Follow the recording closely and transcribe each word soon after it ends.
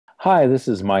Hi, this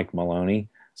is Mike Maloney.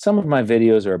 Some of my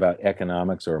videos are about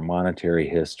economics or monetary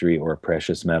history or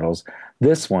precious metals.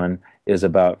 This one is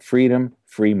about freedom,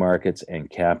 free markets, and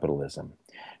capitalism.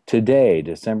 Today,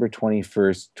 December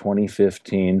 21st,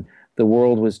 2015, the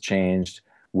world was changed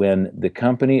when the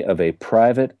company of a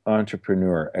private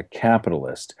entrepreneur, a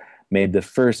capitalist, made the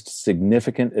first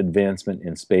significant advancement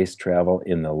in space travel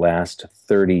in the last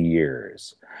 30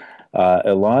 years.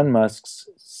 Elon Musk's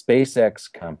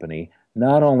SpaceX company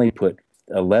not only put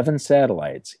 11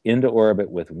 satellites into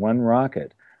orbit with one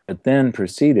rocket, but then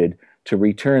proceeded to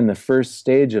return the first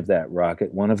stage of that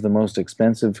rocket, one of the most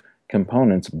expensive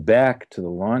components, back to the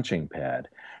launching pad.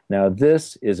 Now,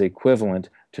 this is equivalent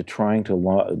to trying to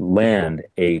land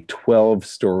a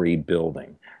 12-story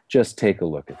building. Just take a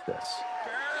look at this.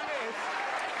 There it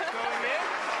is. Going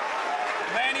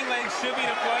in. Landing legs should be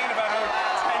deploying in about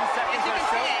 10 seconds or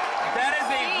so. That is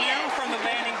a view from the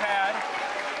landing pad.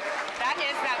 That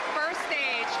is that first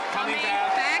stage Coming coming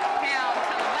down. back down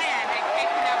to land and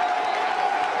kicking up.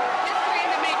 History in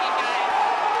the making, guys.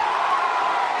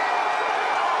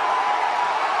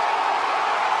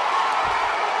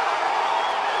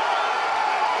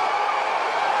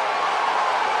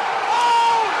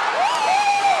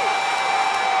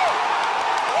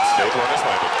 Stage one is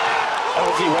landed.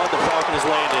 LZ1, the Falcon is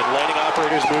landed. Landing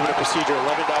operators moving to procedure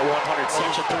 11.100,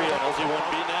 section 3 on LZ1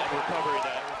 BNet, recovery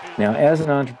net. Now, as an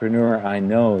entrepreneur, I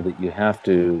know that you have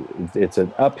to, it's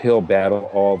an uphill battle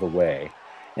all the way.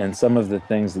 And some of the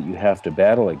things that you have to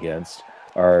battle against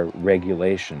are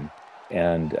regulation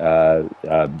and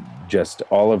just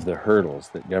all of the hurdles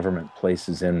that government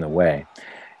places in the way.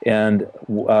 And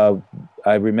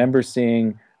I remember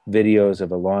seeing videos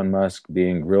of Elon Musk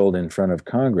being grilled in front of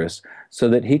Congress so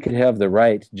that he could have the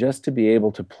right just to be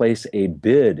able to place a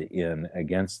bid in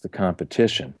against the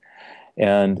competition.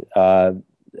 And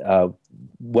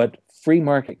what free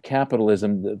market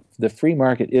capitalism, the free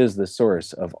market is the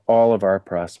source of all of our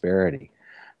prosperity.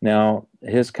 Now,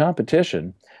 his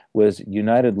competition was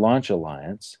United Launch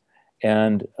Alliance,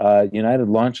 and United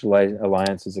Launch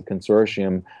Alliance is a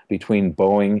consortium between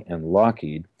Boeing and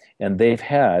Lockheed, and they've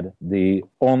had the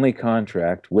only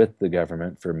contract with the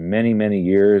government for many, many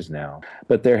years now.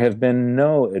 But there have been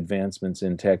no advancements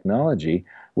in technology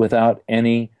without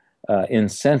any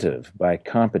incentive by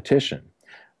competition.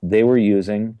 They were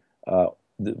using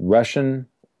the Russian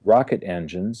rocket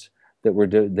engines that were,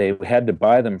 they had to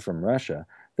buy them from Russia,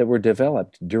 that were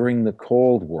developed during the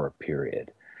Cold War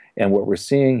period. And what we're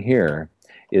seeing here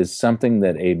is something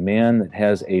that a man that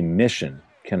has a mission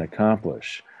can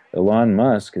accomplish. Elon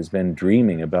Musk has been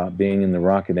dreaming about being in the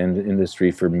rocket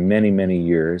industry for many, many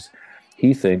years.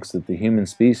 He thinks that the human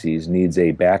species needs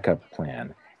a backup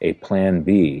plan, a plan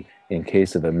B, in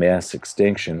case of a mass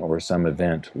extinction or some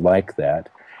event like that.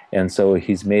 And so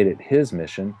he's made it his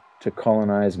mission to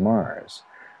colonize Mars.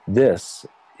 This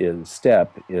is a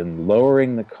step in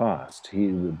lowering the cost.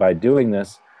 By doing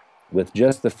this, with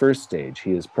just the first stage,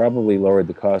 he has probably lowered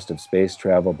the cost of space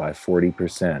travel by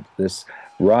 40%. This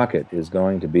rocket is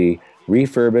going to be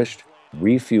refurbished,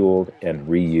 refueled, and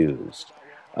reused.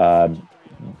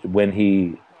 When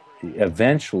he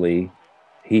eventually,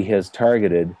 he has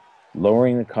targeted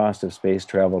lowering the cost of space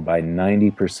travel by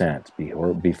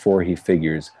 90% before he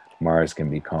figures Mars can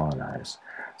be colonized.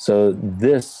 So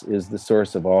this is the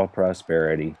source of all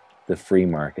prosperity, the free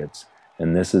markets,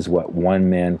 and this is what one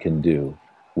man can do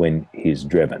when he's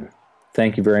driven.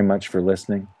 Thank you very much for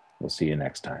listening. We'll see you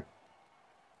next time.